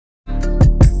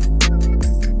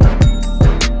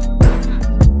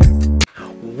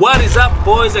What is up,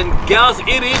 boys and girls?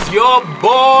 It is your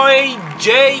boy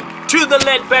Jay to the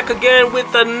lead back again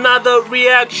with another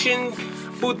reaction.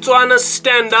 Botswana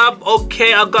stand up.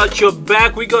 Okay, I got your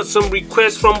back. We got some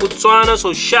requests from Botswana,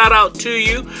 so shout out to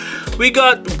you. We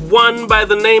got one by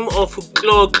the name of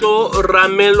Klo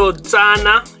Ramelo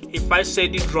Tsana. If I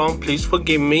said it wrong, please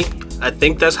forgive me. I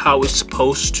think that's how it's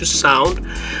supposed to sound.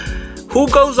 Who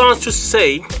goes on to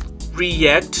say,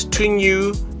 react to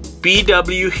new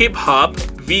BW hip hop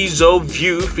Veezo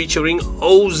View featuring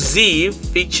OZ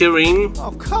featuring,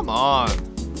 oh come on,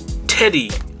 Teddy,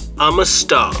 I'm a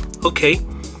Star. Okay,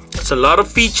 it's a lot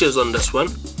of features on this one,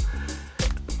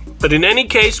 but in any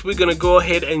case we're gonna go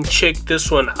ahead and check this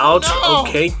one out. No.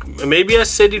 Okay, maybe I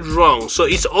said it wrong, so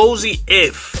it's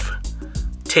OZF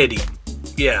Teddy.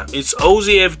 Yeah, it's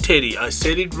OZF Teddy. I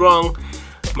said it wrong,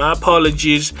 my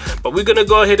apologies, but we're gonna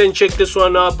go ahead and check this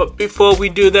one out. But before we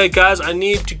do that, guys, I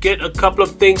need to get a couple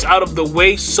of things out of the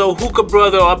way. So hook a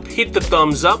brother up, hit the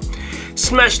thumbs up,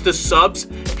 smash the subs,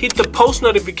 hit the post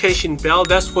notification bell.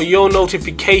 That's for your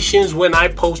notifications when I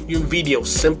post new videos.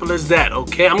 Simple as that.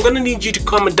 Okay, I'm gonna need you to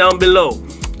comment down below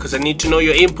because I need to know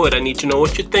your input. I need to know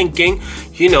what you're thinking.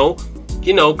 You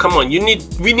know, come on, we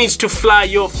need to fly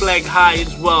your flag high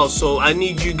as well. So I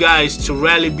need you guys to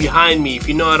rally behind me, if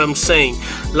you know what I'm saying.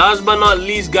 Last but not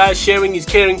least, guys, sharing is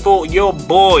caring for your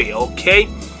boy. Okay,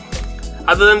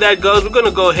 other than that, guys, we're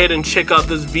gonna go ahead and check out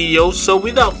this video. So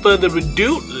without further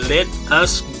ado, let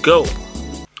us go.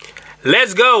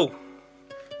 Let's go.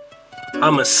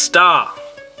 I'm a Star,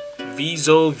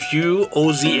 Veezo View,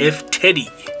 OZF Teddy.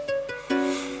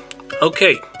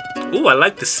 Okay. Ooh, I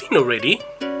like the scene already.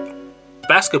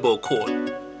 Basketball court.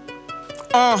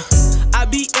 I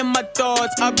be in my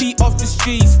thoughts, I be off the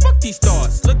streets. Fuck these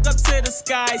thoughts. Look up to the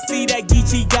sky, see that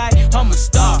Geechee guy. I'm a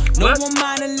star. No one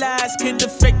mind the lies, can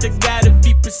defect. I gotta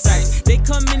be precise. They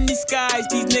come in disguise,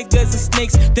 these niggas are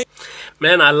snakes.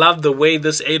 Man, I love the way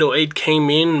this 808 came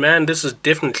in. Man, this is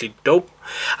definitely dope.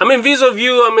 I mean, Veezo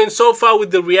View, I mean, so far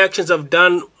with the reactions I've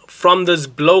done from this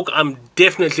bloke, I'm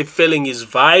definitely feeling his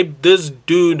vibe. This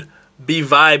dude be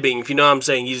vibing, if you know what I'm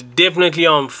saying. He's definitely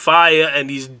on fire and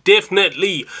he's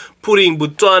definitely putting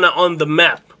Botswana on the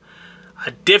map.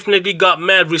 I definitely got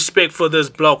mad respect for this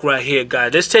block right here,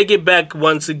 guys. Let's take it back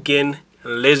once again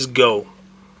and let's go.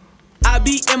 I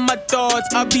be in my thoughts,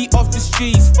 I be off the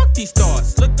streets. Fuck these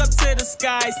thoughts. Look up to the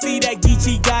sky, see that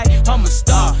Geechee guy. I'm a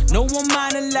star. No one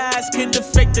mind the lies, can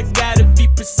defect. I gotta be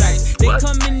precise. They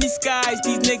come in disguise,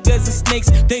 these niggas are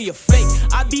snakes. They are fake.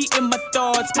 I be in my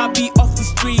thoughts, I be off the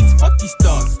streets. Fuck these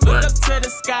thoughts. Look up to the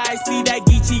sky, see that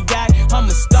Geechee guy. I'm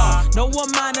a star. No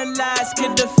one mind the lies,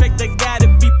 can defect. I gotta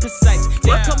be precise.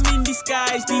 They come in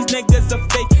disguise, these niggas are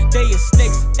fake. They are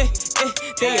snakes.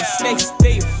 They are snakes.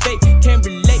 They are fake. Can't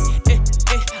relate.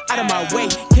 Out of my way,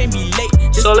 can't be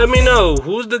late. So let me know,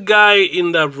 who's the guy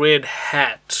in that red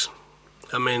hat?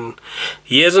 I mean,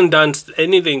 he hasn't done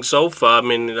anything so far. I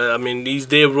mean, is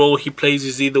their role he plays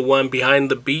is either one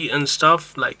behind the beat and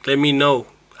stuff. Like, let me know.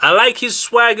 I like his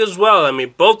swag as well. I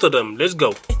mean, both of them. Let's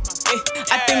go.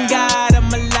 I thank God I'm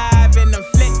alive and I'm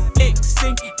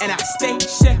flexing and I stay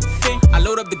chefing. I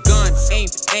load up the gun, aim.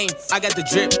 I got the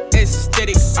drip,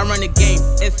 aesthetic. I run the game,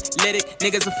 athletic.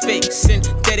 Niggas are fake,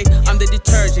 synthetic. I'm the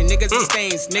detergent. Niggas are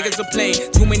stains, niggas are playing.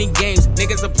 Too many games,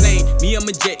 niggas are playing. Me, I'm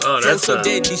a jet. Oh, that's so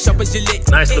deadly, sharp as your lit.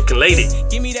 Nice looking lady.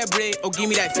 Give me that bread, or give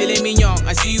me that filet mignon.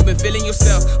 I see you been feeling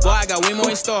yourself. Boy, I got way more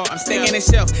in store. I'm staying in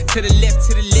shelf. To the left,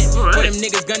 to the left. Right. For them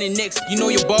niggas gunning next. You know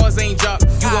your balls ain't dropped.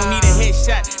 You gon' need a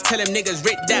headshot. Tell them niggas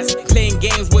red dots. Playing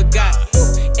games with God.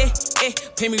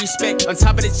 Pay me respect. On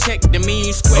top of the check, the mean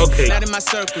you square. Okay. Not in my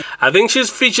circle. I think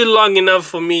she's featured long enough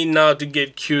for me now to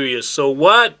get curious. So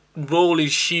what role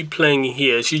is she playing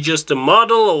here? Is she just a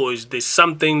model, or is there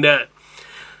something that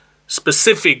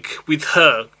specific with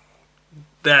her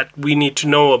that we need to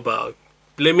know about?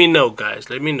 Let me know,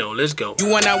 guys. Let me know. Let's go.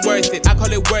 You are not worth it. I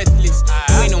call it worthless.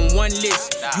 You ain't on one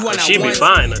list. You are not She be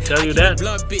fine, I tell you that.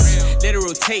 Blunt bitch. Let her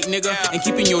rotate, nigga, and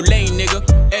keep in your lane, nigga.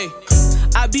 Hey.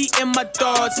 I be in my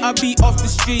thoughts, I be off the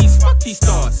streets. Fuck these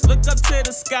thoughts. Look up to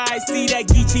the sky, see that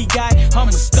Geechee guy. I'm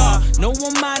a star. No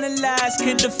one mind the lies,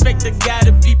 can defect. I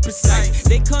gotta be precise.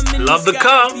 They come in Love the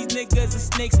car. These niggas are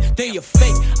snakes, they are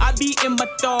fake. I be in my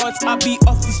thoughts, I be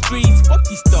off the streets. Fuck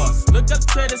these thoughts. Look up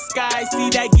to the sky,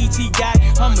 see that Geechee guy.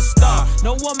 I'm a star.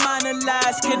 No one mind the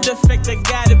lies, can defect. I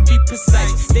gotta be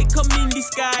precise. They come in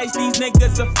disguise, these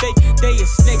niggas are fake. They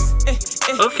are snakes.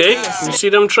 Okay, you see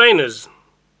them trainers.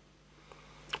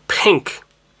 Pink.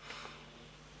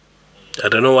 I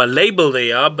don't know what label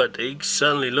they are, but they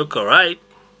certainly look alright.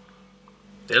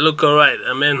 They look alright.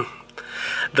 I mean,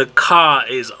 The car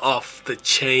is off the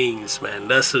chains, man.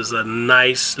 This is a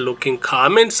nice looking car. I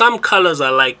mean, some colors I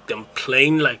like them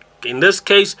plain, like in this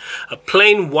case a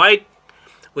plain white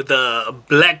with a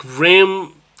black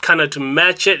rim, kind of to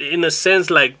match it in a sense.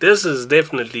 Like, this is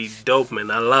definitely dope, man.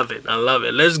 I love it. I love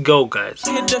it. Let's go, guys.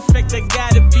 Hit the fact, I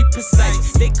gotta be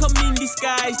precise. They come in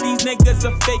disguise, these niggas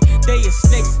are fake. They are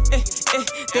snakes,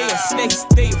 they are snakes,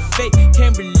 they are fake.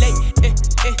 Can't relate,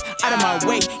 out of my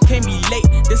way, can't be late.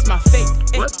 This my fate,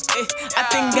 I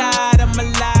thank God I'm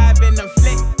alive and I'm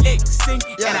flexing,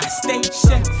 and I stay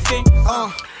chefing.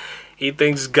 He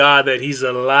thanks God that he's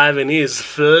alive and he is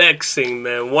flexing,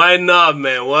 man. Why not,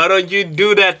 man? Why don't you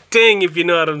do that thing, if you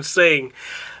know what I'm saying?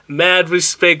 Mad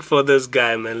respect for this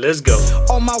guy, man. Let's go.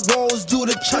 On my walls, do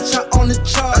the cha-cha on the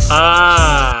charts.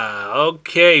 Ah,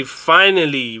 okay.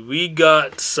 Finally, we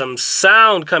got some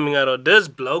sound coming out of this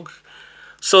bloke.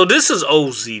 So this is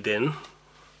OZ then.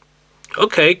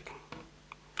 Okay.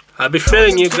 I'll be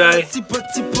feeling you, guy. She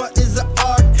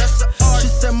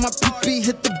said my pee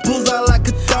hit the bullseye like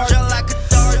a dart.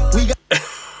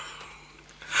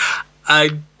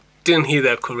 I didn't hear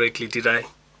that correctly, did I?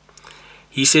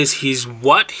 He says his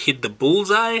what hit the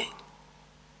bullseye?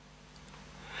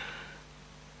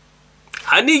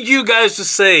 I need you guys to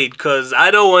say it, because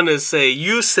I don't want to say.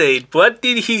 You say it. What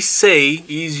did he say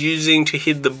he's using to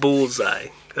hit the bullseye?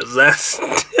 Because that's...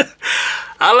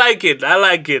 I like it. I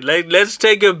like it. Let's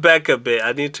take it back a bit.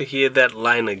 I need to hear that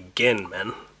line again,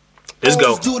 man. Let's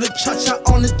go. What? He's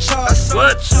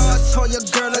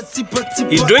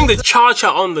doing the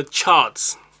cha-cha on the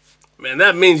charts. Man,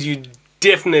 that means you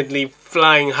definitely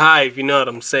flying high, if you know what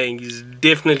I'm saying. He's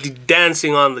definitely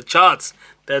dancing on the charts.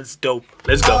 That's dope.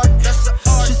 Let's go.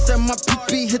 She said my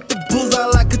pee hit the bullseye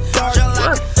like a dart.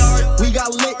 We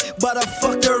got lit, but I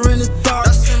fucked her in the dark.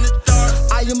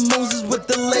 I am Moses with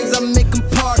the legs, I make them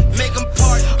part.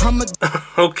 I'm a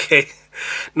okay.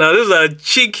 Now this is a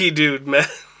cheeky dude, man.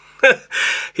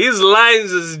 His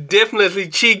lines is definitely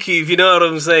cheeky, if you know what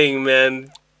I'm saying,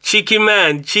 man. Cheeky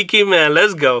man,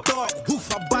 let's go.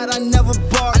 But I never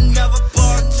bar.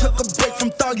 Took a break from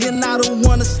thugging, I don't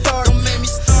wanna start.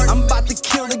 I'm about to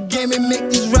kill the game and make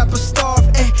these rappers starve.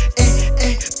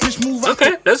 Bitch, move out.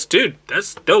 Okay, that's dude.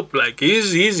 That's dope. Like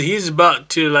he's about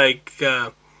to like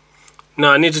no,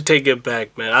 I need to take it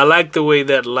back, man. I like the way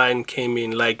that line came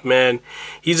in. Like, man,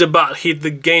 he's about to hit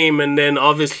the game, and then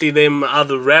obviously them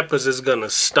other rappers is gonna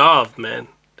starve, man.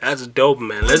 That's dope,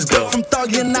 man. Let's go. From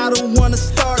thugging, I don't wanna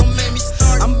start.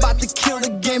 I'm about to kill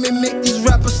the game and make these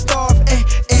rappers starve.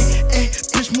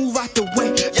 Bitch, move out the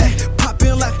way. Pop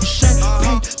in like a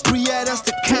champagne. Bria, that's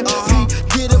the campaign.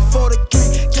 Get it for the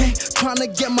gang. Tryna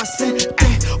get my scent.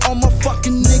 All my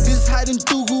fucking niggas hiding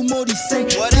through who Modi say.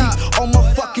 All my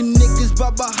fucking niggas,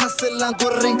 Baba hustle and go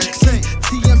ring.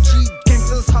 TMG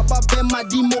gangsters, haba ben my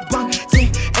demo bank.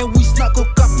 And we snuggle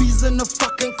copies in the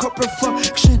fucking corporate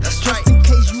function. Just in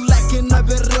case you lacking, I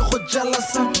better jealous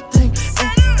something.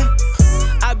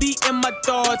 I be in my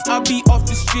thoughts, I be off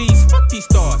the streets. Fuck these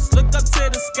thoughts. Look up to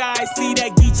the sky, see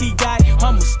that Geechee guy.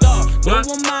 I'm a star. No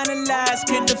one mind the lies,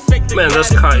 can affect the man, this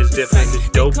car is definitely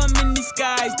dope. Come in these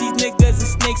guys, these niggas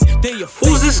are snakes. They are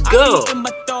who's this girl? I be in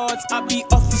my thoughts, I be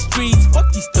off the streets.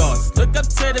 Fuck these thoughts. Look up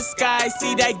to the sky,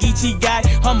 see that Geechee guy.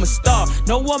 I'm a star.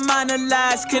 No one mind the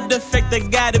lies, could affect the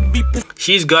guy to be.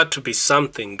 She's got to be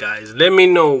something, guys. Let me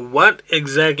know what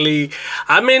exactly.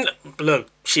 I mean, look,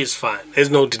 she's fine. There's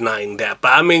no denying that.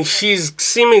 But I mean, she's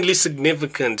seemingly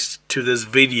significant to this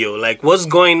video. Like, what's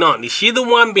going on? Is she the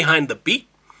one behind the beat?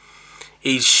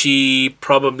 Is she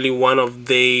probably one of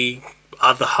the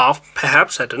other half?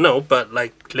 Perhaps, I don't know. But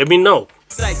like, let me know.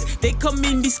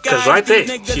 Because right there,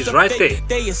 she's right there.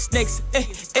 They are snakes,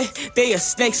 they are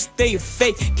snakes, they are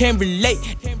fake. Can't relate.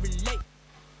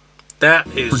 That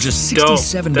is for just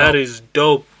 $67. That is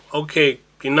dope. Okay,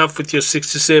 enough with your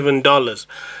 $67.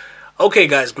 Okay,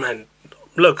 guys, man.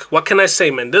 Look, what can I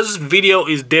say, man? This video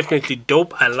is definitely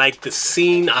dope. I like the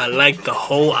scene. I like the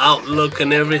whole outlook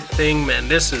and everything, man.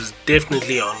 This is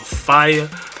definitely on fire.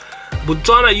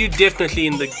 Botswana, you definitely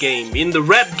in the game. In the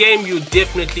rap game, you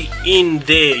definitely in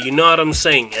there. You know what I'm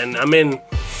saying? And I mean,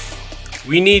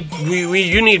 you need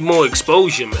more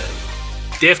exposure, man.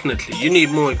 Definitely, you need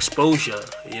more exposure,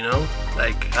 you know.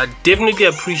 Like, I definitely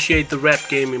appreciate the rap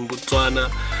game in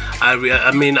Botswana.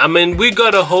 I mean, we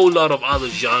got a whole lot of other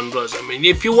genres. I mean,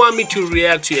 if you want me to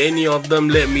react to any of them,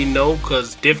 let me know,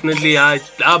 because definitely I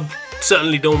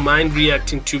certainly don't mind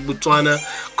reacting to Botswana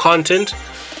content,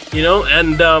 you know.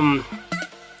 And I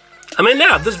mean,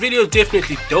 yeah, this video is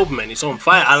definitely dope, man. It's on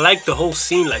fire. I like the whole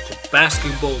scene, like the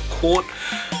basketball court.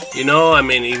 You know, I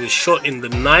mean, it was shot in the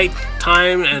night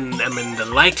time, and I mean, the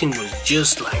lighting was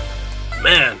just like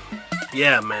man,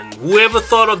 yeah, man, whoever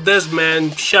thought of this,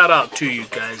 man, shout out to you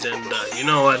guys. And you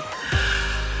know what,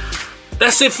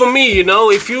 that's it for me. You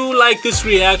know, if you like this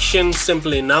reaction,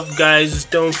 simple enough, guys,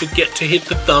 don't forget to hit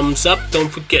the thumbs up, don't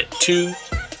forget to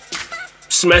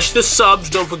smash the subs,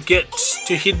 don't forget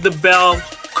to hit the bell,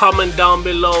 comment down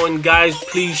below, and guys,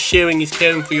 please, sharing is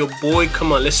caring for your boy.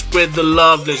 Come on, let's spread the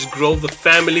love, let's grow the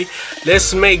family,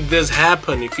 let's make this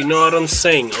happen, if you know what I'm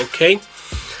saying. Okay,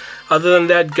 other than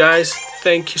that, guys,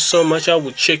 thank you so much. I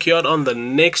will check you out on the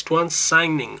next one.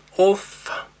 Signing off.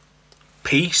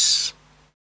 Peace.